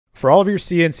For all of your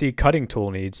CNC cutting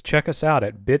tool needs, check us out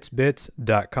at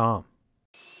bitsbits.com.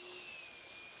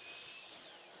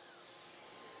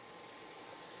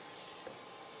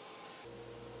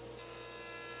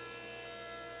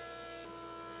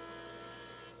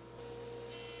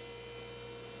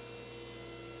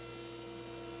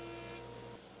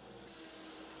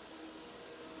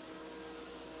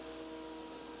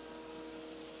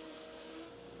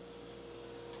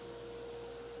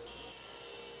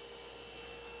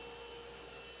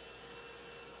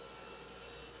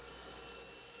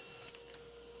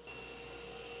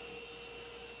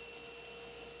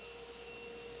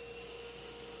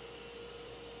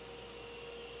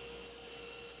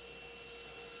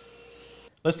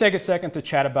 Let's take a second to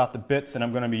chat about the bits that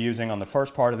I'm going to be using on the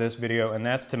first part of this video, and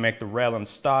that's to make the rail and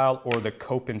stile or the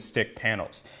cope and stick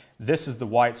panels. This is the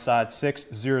Whiteside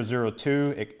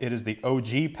 6002. It is the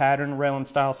Ogee pattern rail and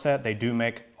stile set. They do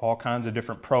make all kinds of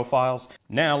different profiles.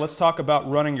 Now let's talk about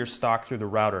running your stock through the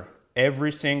router.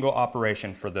 Every single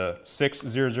operation for the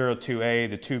 6002A,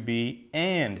 the 2B,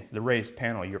 and the raised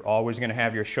panel, you're always going to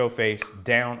have your show face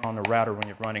down on the router when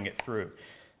you're running it through.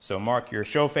 So mark your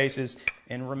show faces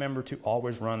and remember to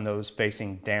always run those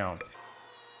facing down.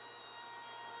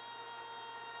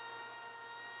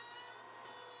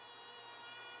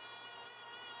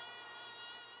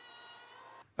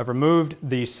 I've removed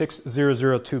the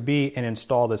 6002B and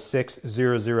installed the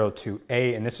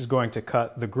 6002A, and this is going to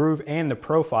cut the groove and the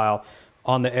profile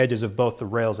on the edges of both the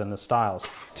rails and the stiles.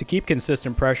 To keep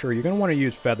consistent pressure, you're going to want to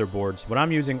use feather boards. What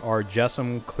I'm using are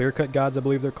Jessam clear cut guides, I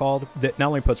believe they're called, that not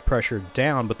only puts pressure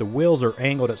down, but the wheels are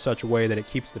angled at such a way that it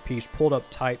keeps the piece pulled up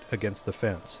tight against the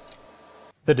fence.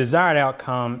 The desired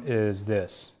outcome is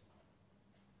this.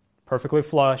 Perfectly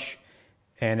flush,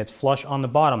 and it's flush on the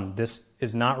bottom. This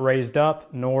is not raised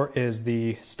up, nor is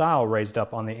the stile raised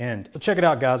up on the end. So check it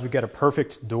out, guys. We've got a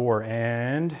perfect door,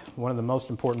 and one of the most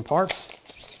important parts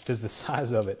is the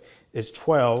size of it. It's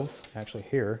 12, actually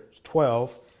here, it's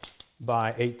 12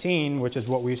 by 18, which is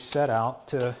what we set out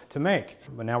to make.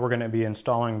 But now we're going to be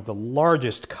installing the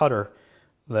largest cutter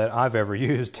that I've ever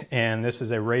used, and this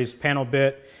is a raised panel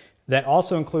bit that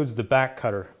also includes the back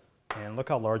cutter. And look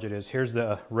how large it is. Here's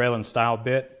the rail and stile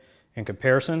bit in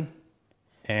comparison,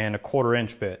 and a 1/4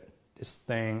 inch bit. This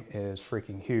thing is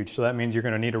freaking huge. So that means you're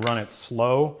going to need to run it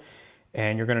slow,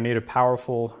 and you're going to need a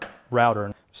powerful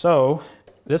router. So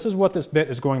this is what this bit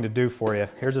is going to do for you.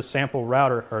 Here's a sample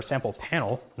router, or a sample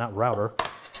panel, not router,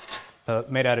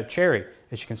 made out of cherry.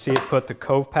 As you can see, it put the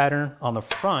cove pattern on the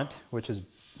front, which is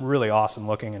really awesome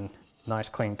looking and nice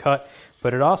clean cut,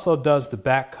 but it also does the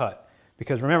back cut.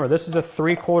 Because remember, this is a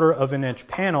 3/4 of an inch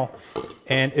panel,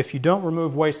 and if you don't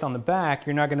remove waste on the back,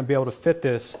 you're not going to be able to fit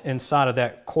this inside of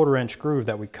that 1/4 inch groove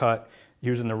that we cut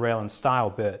using the rail and stile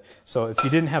bit. So if you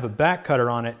didn't have a back cutter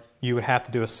on it, you would have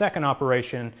to do a second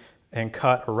operation and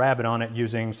cut a rabbet on it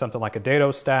using something like a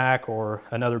dado stack or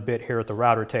another bit here at the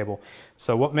router table.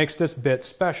 So what makes this bit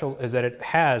special is that it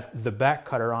has the back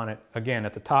cutter on it again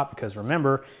at the top, because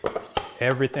remember,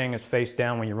 everything is face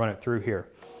down when you run it through here.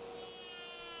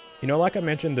 You know, like I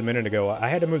mentioned a minute ago, I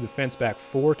had to move the fence back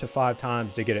 4 to 5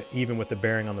 times to get it even with the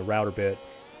bearing on the router bit.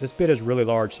 This bit is really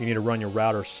large, so you need to run your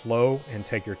router slow and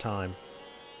take your time.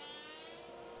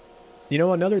 You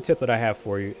know, another tip that I have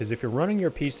for you is if you're running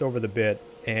your piece over the bit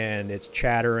and it's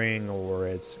chattering or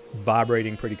it's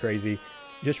vibrating pretty crazy,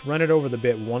 just run it over the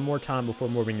bit one more time before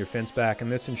moving your fence back,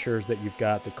 and this ensures that you've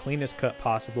got the cleanest cut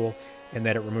possible and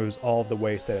that it removes all of the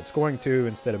waste that it's going to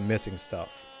instead of missing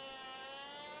stuff.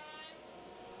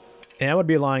 And I would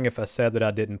be lying if I said that I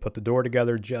didn't put the door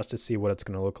together just to see what it's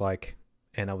going to look like,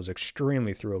 and I was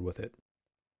extremely thrilled with it.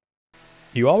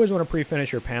 You always want to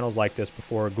pre-finish your panels like this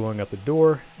before gluing up the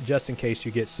door, just in case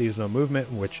you get seasonal movement,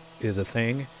 which is a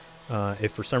thing.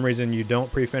 If for some reason you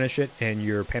don't pre-finish it and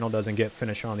your panel doesn't get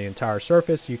finished on the entire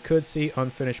surface, you could see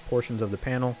unfinished portions of the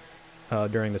panel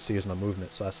during the seasonal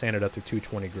movement. So I sanded up to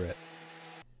 220 grit.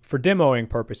 For demoing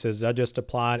purposes, I just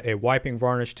applied a wiping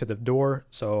varnish to the door,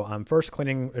 so I'm first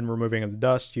cleaning and removing the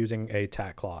dust using a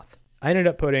tack cloth. I ended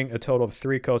up putting a total of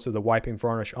 3 coats of the wiping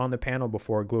varnish on the panel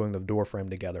before gluing the door frame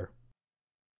together.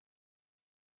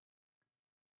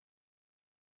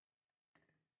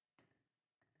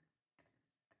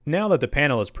 Now that the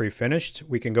panel is pre-finished,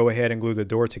 we can go ahead and glue the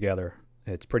door together.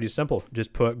 It's pretty simple.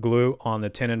 Just put glue on the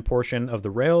tenon portion of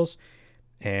the rails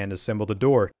and assemble the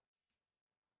door.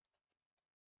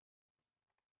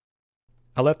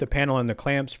 I left the panel and the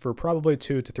clamps for probably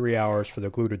 2 to 3 hours for the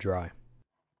glue to dry.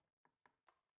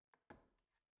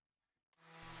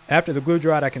 After the glue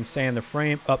dried, I can sand the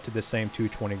frame up to the same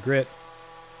 220 grit.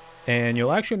 And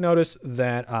you'll actually notice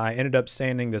that I ended up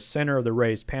sanding the center of the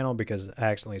raised panel because I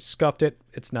accidentally scuffed it.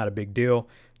 It's not a big deal.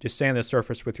 Just sand the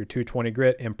surface with your 220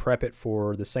 grit and prep it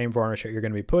for the same varnish that you're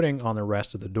going to be putting on the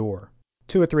rest of the door.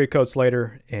 2 or 3 coats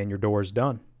later and your door is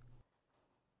done.